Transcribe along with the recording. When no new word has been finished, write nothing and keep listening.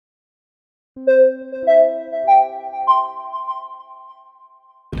Hello,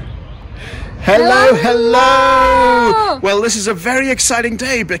 hello! Well, this is a very exciting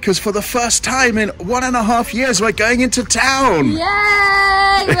day because for the first time in 1.5 years we're going into town.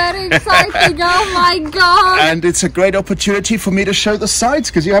 Yay! Very exciting, oh my god! And it's a great opportunity for me to show the sights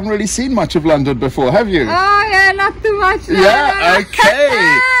because you haven't really seen much of London before, have you? Oh yeah, not too much. No, yeah, no.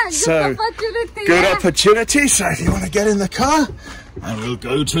 okay. Good opportunity. Good yeah. opportunity. So if you want to get in the car, and we'll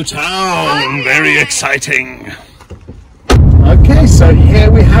go to town. Very exciting. Okay, so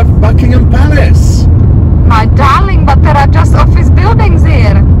here we have Buckingham Palace. My darling, but there are just office buildings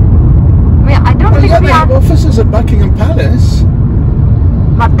here. I don't think we have offices at Buckingham Palace.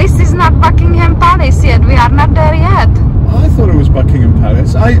 But this is not Buckingham Palace yet. We are not there yet. I thought it was Buckingham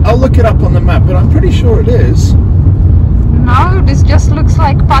Palace. I'll look it up on the map, but I'm pretty sure it is. No, this just looks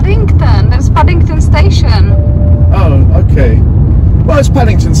like Paddington. There's Paddington Station. Oh, okay. Well, it's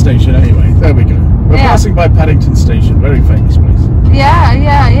Paddington Station anyway. There we go. We're passing by Paddington Station, very famous place.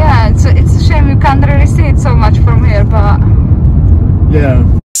 Yeah. It's a shame you can't really see it so much from here, but... Yeah.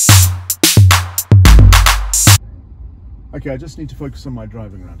 Okay, I just need to focus on my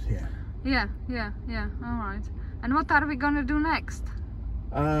driving around here. Yeah, alright. And what are we gonna do next?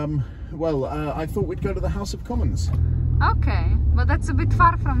 Well, I thought we'd go to the House of Commons. Okay, but that's a bit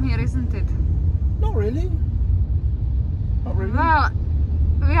far from here, isn't it? Not really. Not really. Well,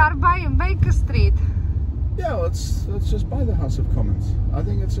 we are by Baker Street. Yeah, let's just buy the House of Commons. I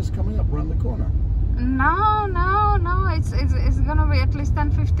think it's just coming up around the corner. No, it's gonna be at least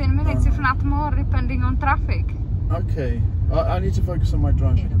 10-15 minutes, if not more, depending on traffic. Okay, I need to focus on my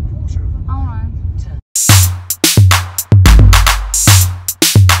driving. Alright.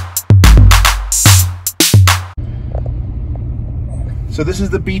 So this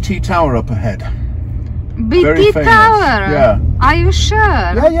is the BT Tower up ahead. BT Tower? Yeah. Are you sure?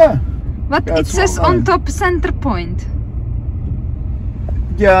 Yeah. But it says on top center point.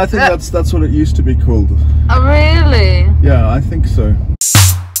 Yeah, I think that's what it used to be called. Oh, really? Yeah, I think so.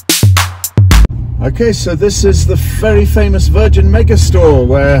 Okay, so this is the very famous Virgin Megastore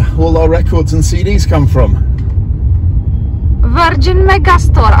where all our records and CDs come from. Virgin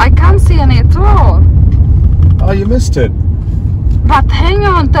Megastore, I can't see any at all. Oh, you missed it. But hang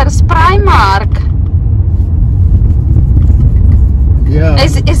on, there's Primark. Yeah.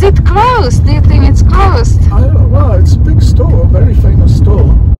 Is it closed? Do you think it's closed? Well, it's a big store, very famous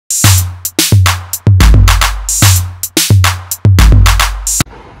store.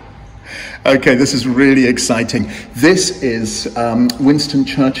 Okay, this is really exciting. This is Winston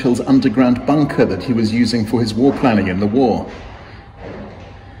Churchill's underground bunker that he was using for his war planning in the war.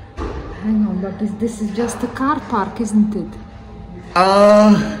 Hang on, but this is just a car park, isn't it?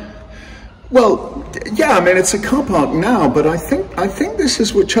 Well, yeah, I mean, it's a car park now, but I think this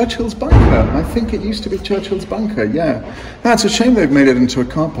is what Churchill's bunker. I think it used to be Churchill's bunker, yeah. That's a shame they've made it into a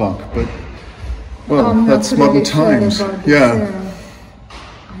car park, but, well, that's really modern times. Yeah.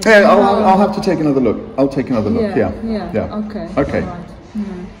 Yeah, I'll have to take another look. I'll take another look, yeah. Okay. Right.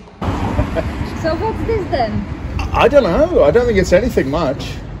 So what's this then? I don't know. I don't think it's anything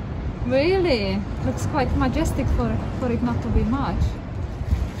much. Really? Looks quite majestic for it not to be much.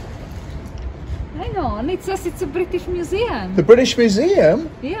 Hang on, it says it's a British Museum. The British Museum?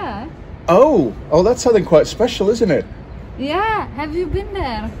 Yeah. Oh, that's something quite special, isn't it? Yeah, have you been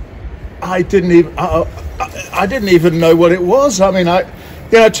there? I didn't even know what it was. I mean,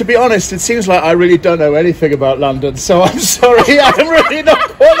 to be honest, it seems like I really don't know anything about London, so I'm sorry, I'm really not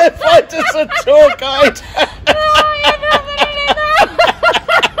qualified as a tour guide. No, you don't really know.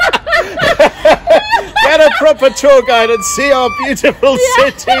 Get a proper tour guide and see our beautiful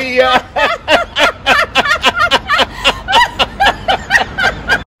city.